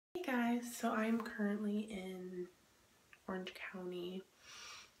So I'm currently in Orange County.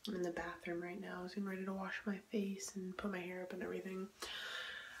 I'm in the bathroom right now. I was getting ready to wash my face and put my hair up and everything.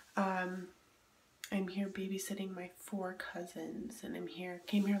 I'm here babysitting my 4 cousins, and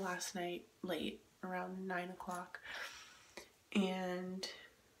came here last night late, around 9 o'clock, and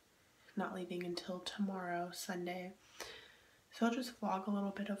not leaving until tomorrow, Sunday. So I'll just vlog a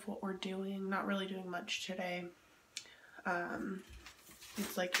little bit of what we're doing. Not really doing much today.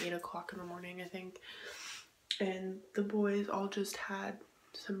 It's like 8 o'clock in the morning, I think. And the boys all just had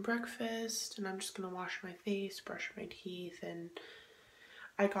some breakfast, and I'm just gonna wash my face, brush my teeth, and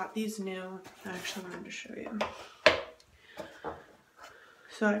I got these new, I actually wanted to show you.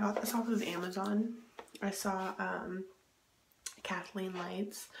 So I got this off of Amazon. I saw Kathleen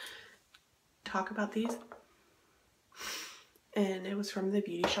Lights talk about these, and it was from the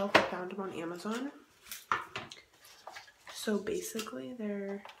Beauty Shelf. I found them on Amazon. So basically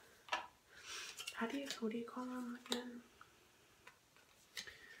they're, what do you call them again?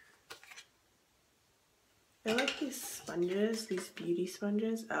 They're like these sponges, these beauty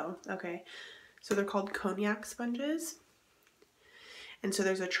sponges. Oh, okay. So they're called cognac sponges. And so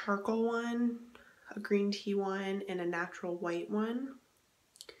there's a charcoal one, a green tea one, and a natural white one.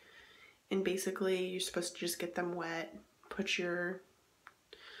 And basically you're supposed to just get them wet, put your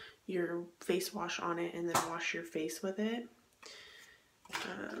face wash on it, and then wash your face with it.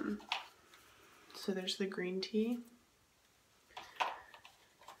 So there's the green tea,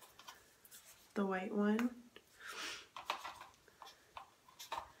 the white one,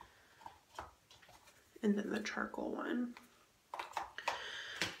 and then the charcoal one.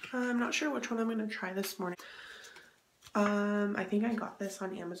 I'm not sure which one I'm going to try this morning. I think I got this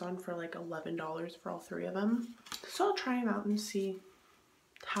on Amazon for like $11 for all 3 of them. So I'll try them out and see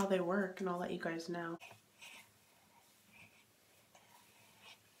how they work, and I'll let you guys know.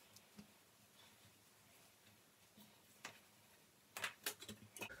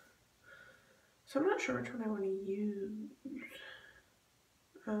 So I'm not sure which one I want to use.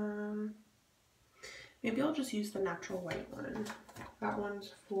 Maybe I'll just use the natural white one. That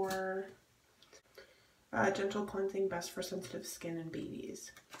one's for gentle cleansing, best for sensitive skin and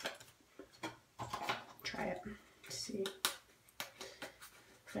babies. Try it. See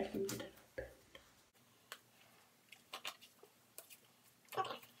if I can get it open.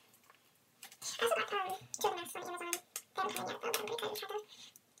 Okay. I also got 2 of the masks on Amazon. They haven't come yet, but I'm pretty excited to try those.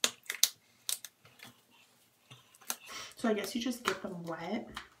 So I guess you just get them wet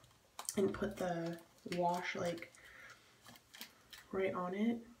and put the wash like right on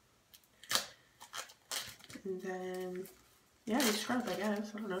it, and then yeah, you scrub, I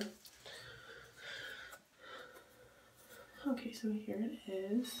guess. I don't know. Okay, so here it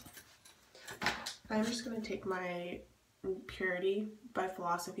is. I'm just gonna take my Purity by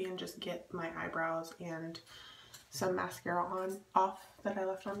Philosophy and just get my eyebrows and some mascara off that I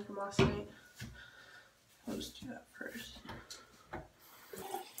left on from last night. I'll just do that first.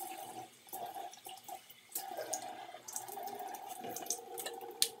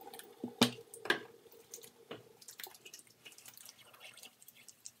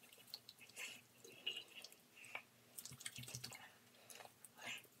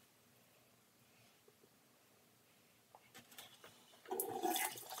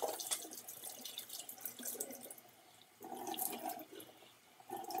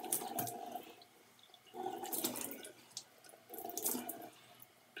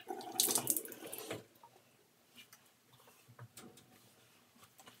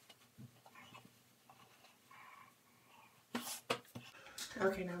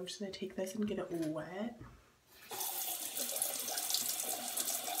 Okay, now I'm just going to take this and get it wet.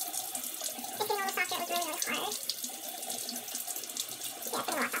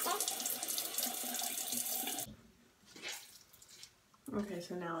 Okay,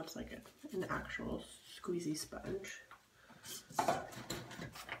 so now it's like an actual squeezy sponge.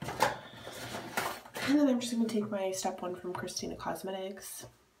 And then I'm just going to take my Step 1 from Christina Cosmetics.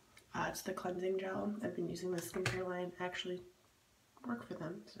 It's the cleansing gel. I've been using this skincare line. I actually work for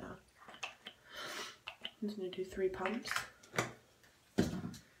them, so I'm just going to do 3 pumps.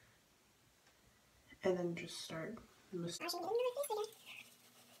 And then just start massaging. And this is sulfate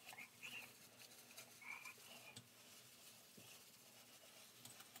paraben free.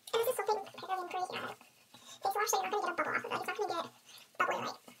 Face wash, so you're not going to get a bubble off of it. It's not going to get bubbly like other face gels get.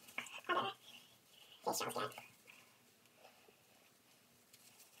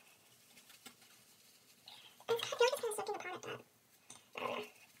 I feel like it's kind of soaking the product up.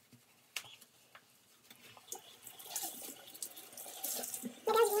 I don't know.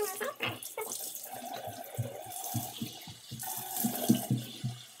 You guys doing on the side? Okay.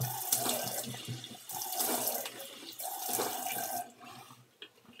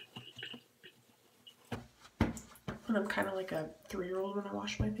 And I'm kind of like a 3-year-old when I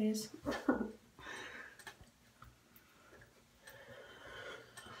wash my face.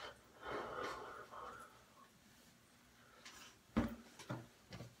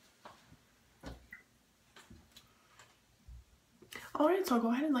 Alright, so I'll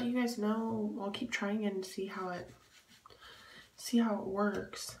go ahead and let you guys know. I'll keep trying it and see how it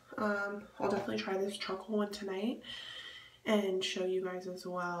works. I'll definitely try this charcoal one tonight and show you guys as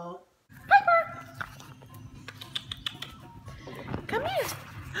well. Piper! Come here!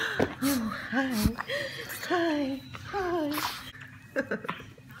 Oh, hi. Hi. Hi.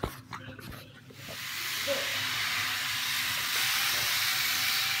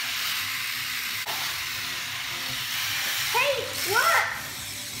 Hey, what?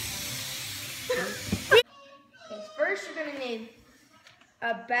 Okay, first you're gonna need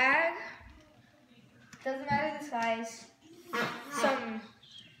a bag, doesn't matter the size,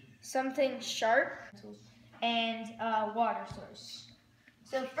 something sharp, and a water source.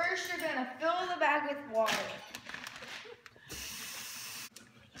 So first you're gonna fill the bag with water.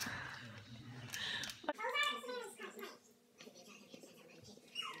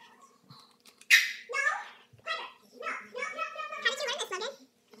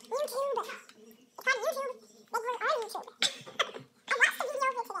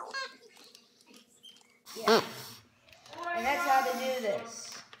 Yeah. And that's how to do this.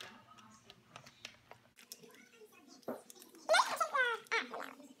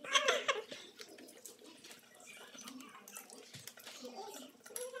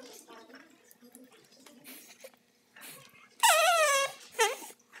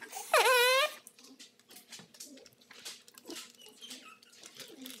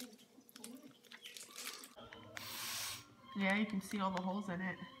 Yeah, you can see all the holes in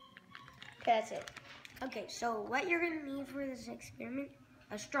it. Okay, that's it. Okay, so what you're gonna need for this experiment,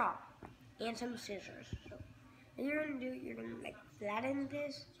 a straw and some scissors. So what you're gonna do, you're gonna like flatten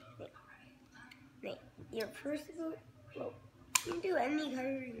this. You're first of all, well, you can do any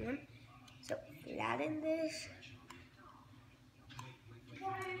color you want. So flatten this.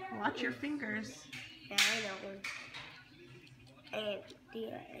 Watch your fingers. Yeah, I know. And do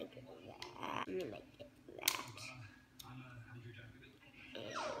it like that. And like that.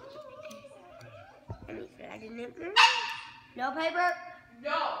 And me flatten it. No paper.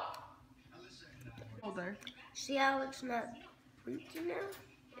 No. Holder. See how it's not pointy now?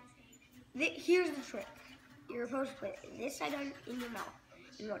 Here's the trick. You're supposed to put this side on in your mouth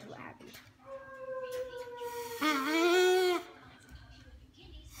and watch what happens.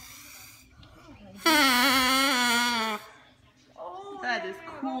 That is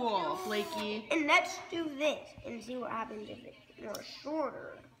cool, Blakey. And let's do this and see what happens if it's more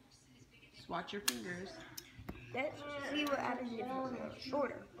shorter. Just watch your fingers. Let's see what happens if it's more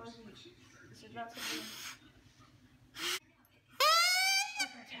shorter.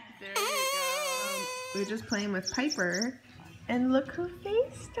 There you go. We're just playing with Piper. And look who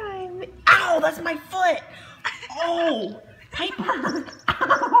FaceTime. Ow, that's my foot. Oh, Piper.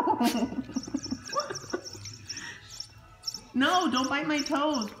 Ow. No, don't bite my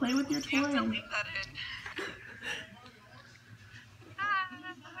toes. Play with your toy.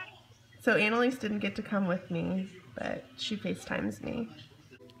 So Annalise didn't get to come with me, but she FaceTimes me.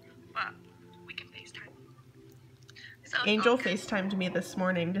 Well, we can FaceTime. So, Angel FaceTimed me this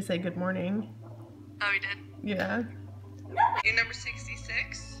morning to say good morning. Oh, we did? Yeah. You're number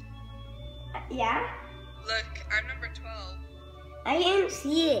 66? Yeah? Look, I'm number 12. I didn't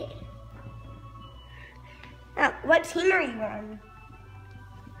see it. What team are you on?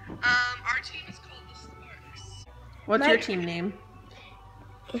 Our team is called the Sparks. What's your team name?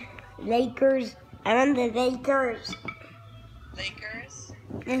 Lakers. I'm on the Lakers. Lakers?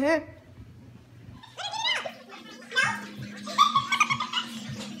 Uh-huh.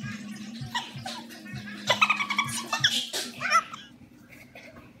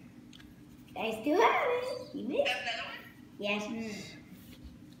 I still have it. You missed. Yes.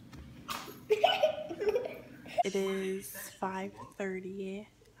 It is 5:30.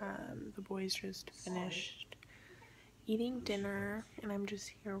 The boys just finished eating dinner, and I'm just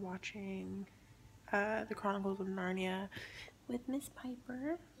here watching The Chronicles of Narnia with Miss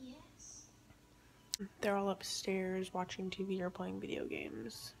Piper. Yes. They're all upstairs watching TV or playing video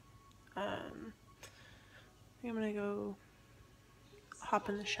games. I'm gonna go hop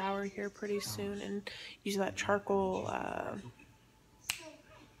in the shower here pretty soon and use that charcoal,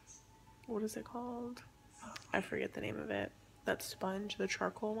 what is it called? I forget the name of it. That sponge, the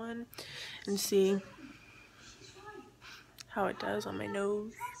charcoal one, and see how it does on my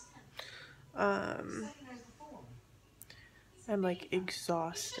nose. I'm like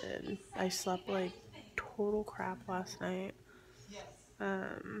exhausted. I slept like total crap last night. I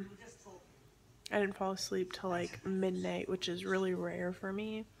didn't fall asleep till like midnight, which is really rare for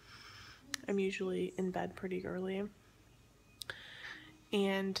me. I'm usually in bed pretty early.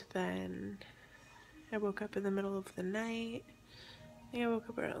 And then I woke up in the middle of the night. I think I woke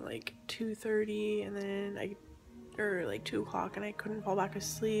up around like 2:30 and then or like 2 o'clock, and I couldn't fall back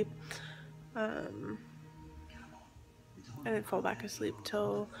asleep. I didn't fall back asleep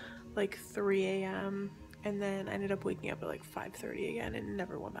till like 3 a.m. and then I ended up waking up at like 5:30 again and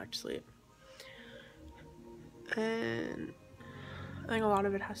never went back to sleep. And I think a lot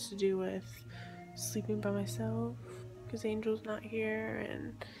of it has to do with sleeping by myself because Angel's not here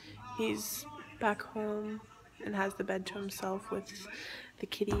and he's back home and has the bed to himself with the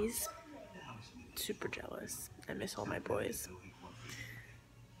kitties. Super jealous. I miss all my boys.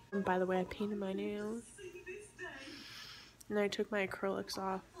 And by the way, I painted my nails. And I took my acrylics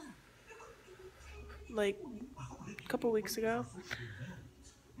off like a couple weeks ago.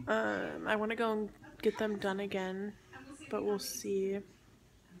 I want to go and get them done again, but we'll see.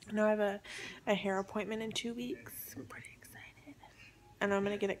 I know I have a hair appointment in 2 weeks. I'm pretty excited. And I'm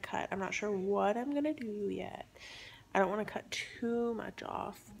going to get it cut. I'm not sure what I'm going to do yet. I don't want to cut too much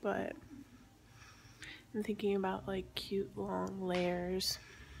off, but I'm thinking about like cute long layers.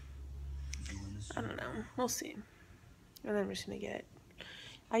 I don't know. We'll see. And then I'm just going to get it.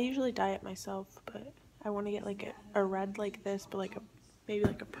 I usually dye it myself, but I want to get like a red like this, but like maybe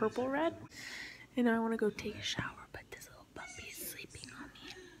like a purple red. And now I want to go take a shower, but this little puppy is sleeping on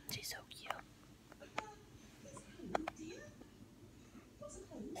me. She's so cute.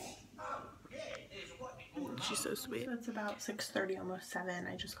 She's so sweet. So it's about 6:30, almost 7.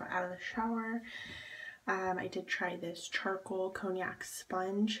 I just got out of the shower. I did try this charcoal cognac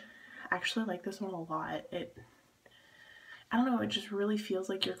sponge. I actually like this one a lot. I don't know, it just really feels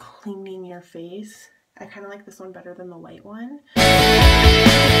like you're cleaning your face. I kind of like this one better than the white one.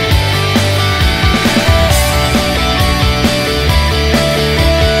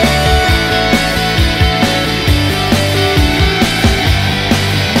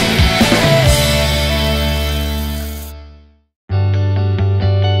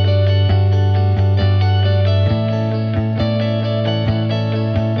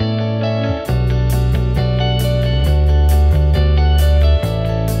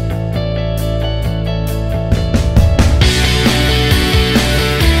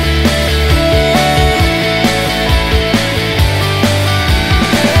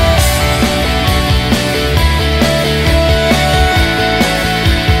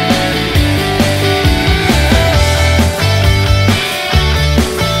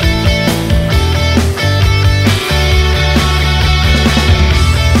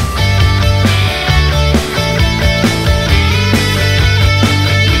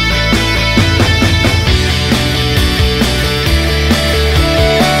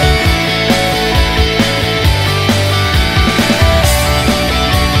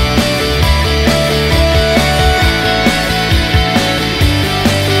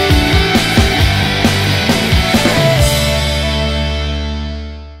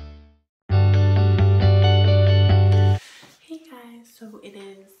 So it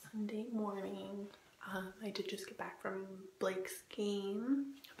is Sunday morning. I did just get back from Blake's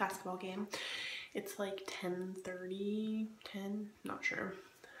game, basketball game. It's like 10:30, 10, not sure.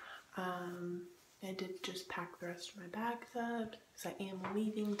 I did just pack the rest of my bags up because I am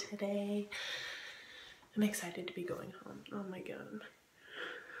leaving today. I'm excited to be going home. Oh my god.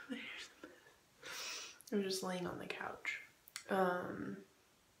 I'm just laying on the couch. I'm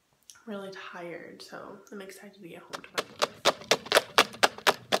really tired, so I'm excited to get home to my place.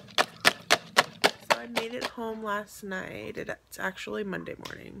 So I made it home last night. It's actually Monday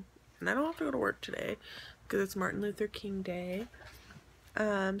morning, and I don't have to go to work today because it's Martin Luther King Day.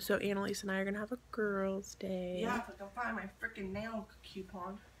 So Annalise and I are gonna have a girls' day. Yeah, if I can find my freaking nail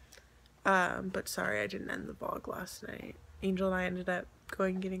coupon. But sorry I didn't end the vlog last night. Angel and I ended up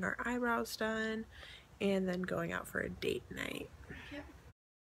going and getting our eyebrows done and then going out for a date night. Yep.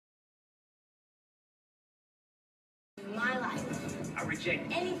 My life. I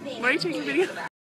reject anything. Why are you taking a video?